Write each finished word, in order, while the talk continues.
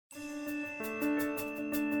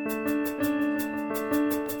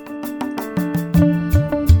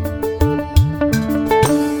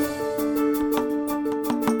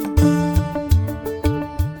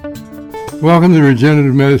Welcome to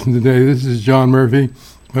Regenerative Medicine Today. This is John Murphy.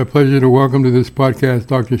 It's my pleasure to welcome to this podcast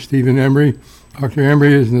Dr. Stephen Embry. Dr.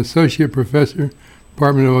 Embry is an associate professor,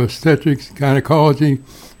 Department of Obstetrics, Gynecology,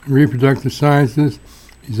 and Reproductive Sciences.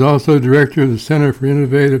 He's also director of the Center for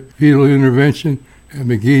Innovative Fetal Intervention at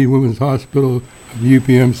Magee Women's Hospital of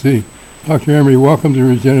UPMC. Dr. Embry, welcome to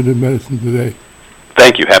Regenerative Medicine Today.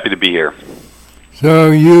 Thank you. Happy to be here. So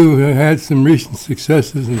you had some recent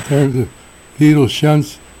successes in terms of fetal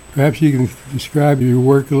shunts. Perhaps you can describe your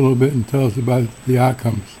work a little bit and tell us about the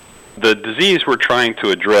outcomes. The disease we're trying to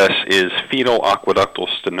address is fetal aqueductal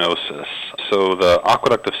stenosis. So the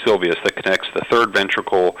aqueduct of Sylvius that connects the third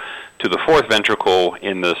ventricle to the fourth ventricle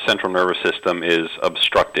in the central nervous system is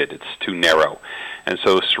obstructed. It's too narrow. And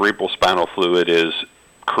so cerebral spinal fluid is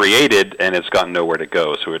created and it's got nowhere to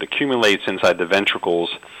go. So it accumulates inside the ventricles,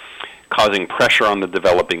 causing pressure on the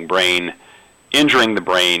developing brain, injuring the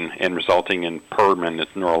brain and resulting in permanent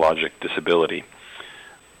neurologic disability.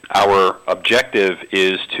 Our objective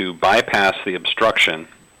is to bypass the obstruction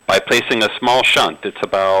by placing a small shunt. It's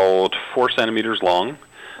about 4 centimeters long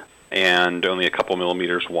and only a couple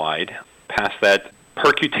millimeters wide. Pass that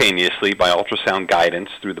percutaneously by ultrasound guidance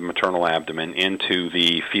through the maternal abdomen into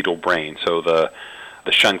the fetal brain. So the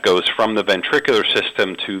shunt goes from the ventricular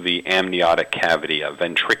system to the amniotic cavity, a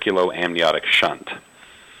ventriculoamniotic shunt.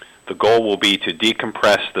 The goal will be to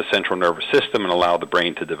decompress the central nervous system and allow the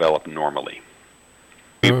brain to develop normally.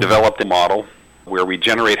 We've developed a model where we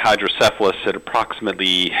generate hydrocephalus at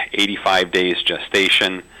approximately 85 days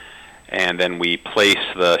gestation, and then we place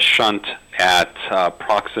the shunt at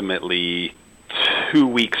approximately 2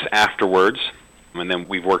 weeks afterwards. And then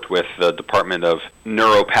we've worked with the Department of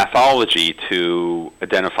Neuropathology to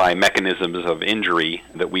identify mechanisms of injury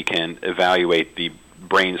that we can evaluate the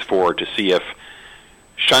brains for to see if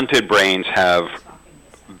shunted brains have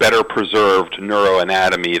better preserved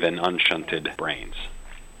neuroanatomy than unshunted brains.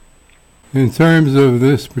 In terms of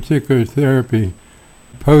this particular therapy,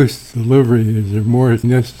 post-delivery, is there more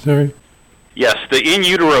necessary? Yes, the in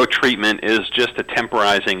utero treatment is just a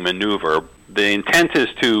temporizing maneuver. The intent is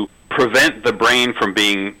to prevent the brain from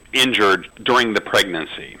being injured during the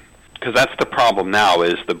pregnancy. Because that's the problem now,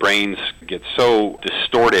 is the brains get so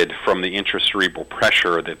distorted from the intracerebral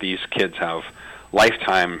pressure that these kids have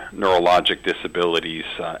lifetime neurologic disabilities,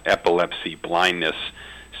 epilepsy, blindness,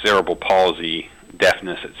 cerebral palsy,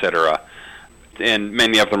 deafness, etc. And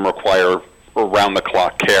many of them require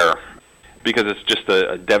around-the-clock care because it's just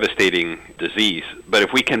a devastating disease. But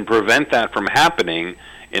if we can prevent that from happening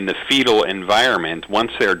in the fetal environment,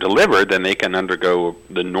 once they're delivered, then they can undergo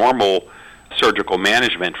the normal surgical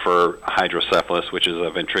management for hydrocephalus, which is a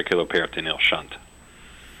ventriculoperitoneal shunt.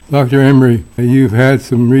 Dr. Embry, you've had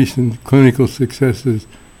some recent clinical successes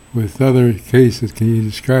with other cases. Can you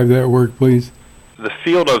describe that work, please? The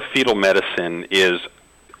field of fetal medicine is,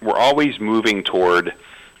 we're always moving toward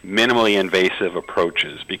minimally invasive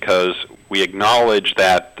approaches because we acknowledge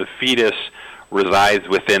that the fetus resides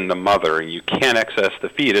within the mother and you can't access the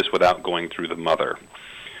fetus without going through the mother.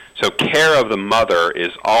 So care of the mother is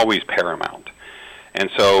always paramount. And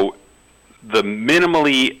so the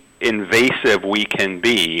minimally invasive we can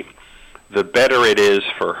be, the better it is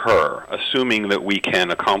for her, assuming that we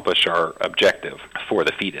can accomplish our objective for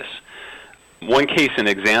the fetus. One case and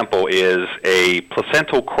example is a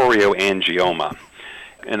placental chorioangioma.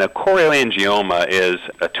 And a chorioangioma is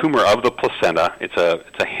a tumor of the placenta. It's a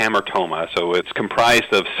hamartoma, so it's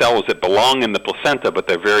comprised of cells that belong in the placenta, but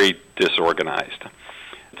they're very disorganized.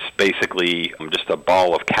 It's basically just a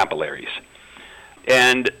ball of capillaries.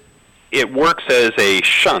 And it works as a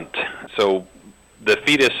shunt, so the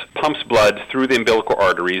fetus pumps blood through the umbilical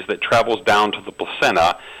arteries that travels down to the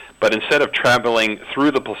placenta, but instead of traveling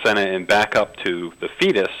through the placenta and back up to the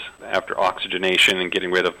fetus after oxygenation and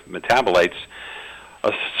getting rid of metabolites,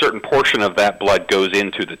 a certain portion of that blood goes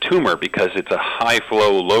into the tumor because it's a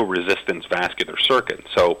high-flow, low-resistance vascular circuit.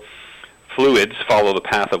 So fluids follow the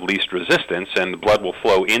path of least resistance, and the blood will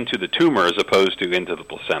flow into the tumor as opposed to into the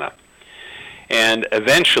placenta. And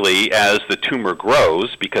eventually, as the tumor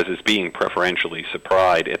grows, because it's being preferentially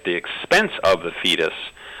supplied at the expense of the fetus,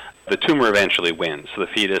 the tumor eventually wins. So the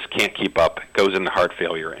fetus can't keep up, goes into heart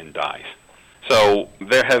failure, and dies. So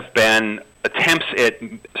there have been attempts at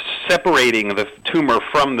separating the tumor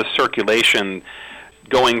from the circulation,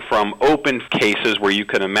 going from open cases where you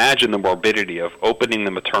can imagine the morbidity of opening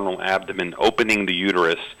the maternal abdomen, opening the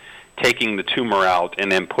uterus, taking the tumor out, and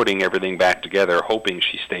then putting everything back together, hoping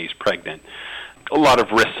she stays pregnant, a lot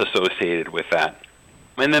of risks associated with that.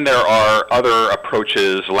 And then there are other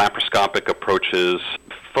approaches, laparoscopic approaches,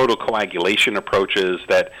 photocoagulation approaches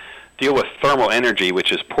that deal with thermal energy,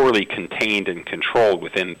 which is poorly contained and controlled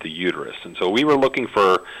within the uterus. And so we were looking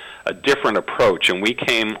for a different approach, and we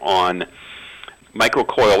came on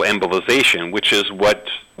microcoil embolization, which is what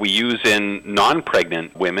we use in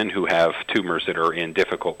non-pregnant women who have tumors that are in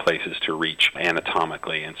difficult places to reach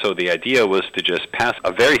anatomically. And so the idea was to just pass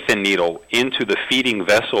a very thin needle into the feeding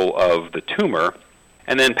vessel of the tumor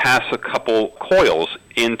and then pass a couple coils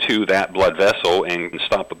into that blood vessel and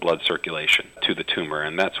stop the blood circulation to the tumor.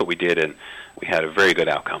 And that's what we did, and we had a very good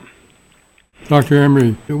outcome. Dr.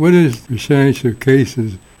 Emery, what is the percentage of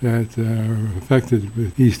cases that are affected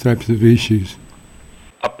with these types of issues?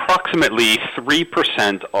 Approximately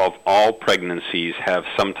 3% of all pregnancies have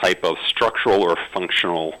some type of structural or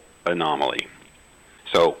functional anomaly.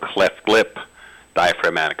 So cleft lip,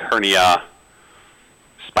 diaphragmatic hernia,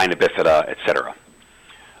 spina bifida, etc.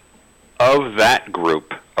 Of that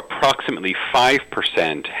group, approximately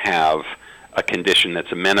 5% have a condition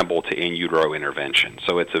that's amenable to in utero intervention.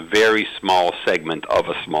 So it's a very small segment of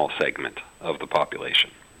a small segment of the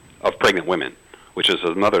population, of pregnant women, which is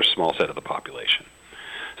another small set of the population.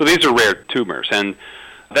 So these are rare tumors, and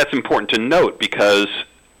that's important to note because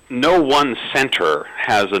no one center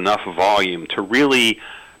has enough volume to really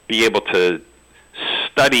be able to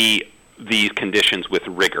study these conditions with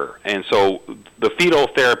rigor. And so the fetal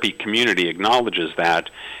therapy community acknowledges that,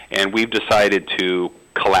 and we've decided to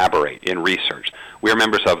collaborate in research. We are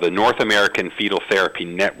members of the North American Fetal Therapy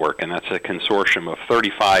Network, and that's a consortium of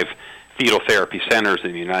 35 fetal therapy centers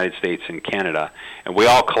in the United States and Canada, and we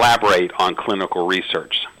all collaborate on clinical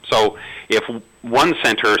research. So if one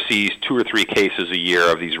center sees 2 or 3 cases a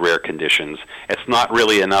year of these rare conditions, it's not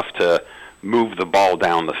really enough to move the ball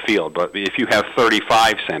down the field. But if you have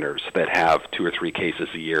 35 centers that have 2 or 3 cases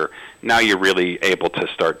a year, now you're really able to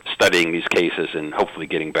start studying these cases and hopefully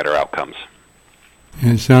getting better outcomes.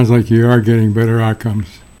 And it sounds like you are getting better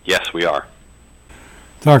outcomes. Yes, we are.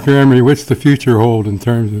 Dr. Emery, what's the future hold in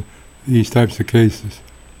terms of these types of cases?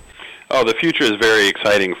 Oh, the future is very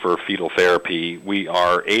exciting for fetal therapy. We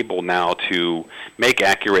are able now to make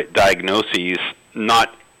accurate diagnoses,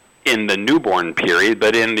 not in the newborn period,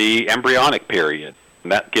 but in the embryonic period.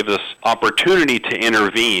 And that gives us opportunity to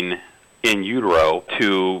intervene in utero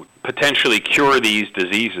to potentially cure these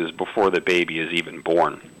diseases before the baby is even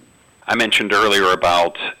born. I mentioned earlier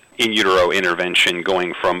about in utero intervention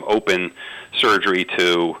going from open surgery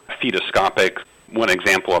to fetoscopic. One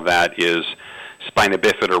example of that is spina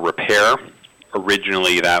bifida repair.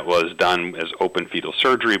 Originally that was done as open fetal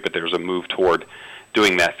surgery, but there's a move toward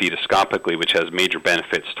doing that fetoscopically, which has major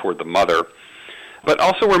benefits toward the mother. But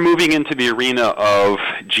also we're moving into the arena of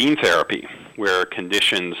gene therapy, where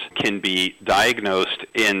conditions can be diagnosed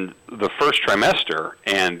in the first trimester,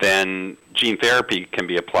 and then gene therapy can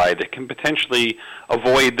be applied that can potentially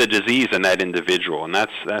avoid the disease in that individual. And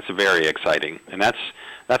that's very exciting. And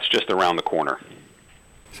that's just around the corner.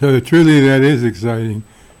 So truly that is exciting.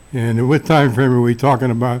 And at what time frame are we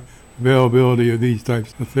talking about availability of these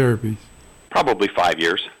types of therapies? Probably 5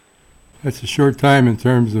 years. That's a short time in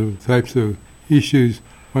terms of types of issues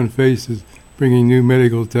one faces, bringing new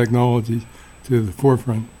medical technologies to the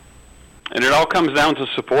forefront. And it all comes down to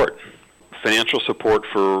support, financial support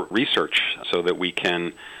for research so that we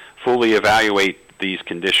can fully evaluate these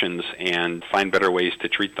conditions and find better ways to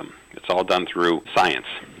treat them. It's all done through science.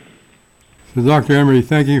 So Dr. Emery,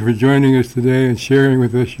 thank you for joining us today and sharing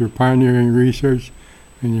with us your pioneering research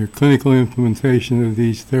and your clinical implementation of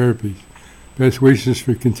these therapies. Best wishes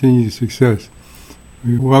for continued success.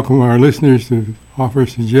 We welcome our listeners to offer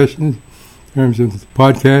suggestions in terms of the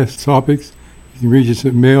podcast topics. You can reach us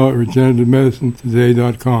at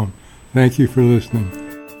mail@regenerativemedicinetoday.com. Thank you for listening.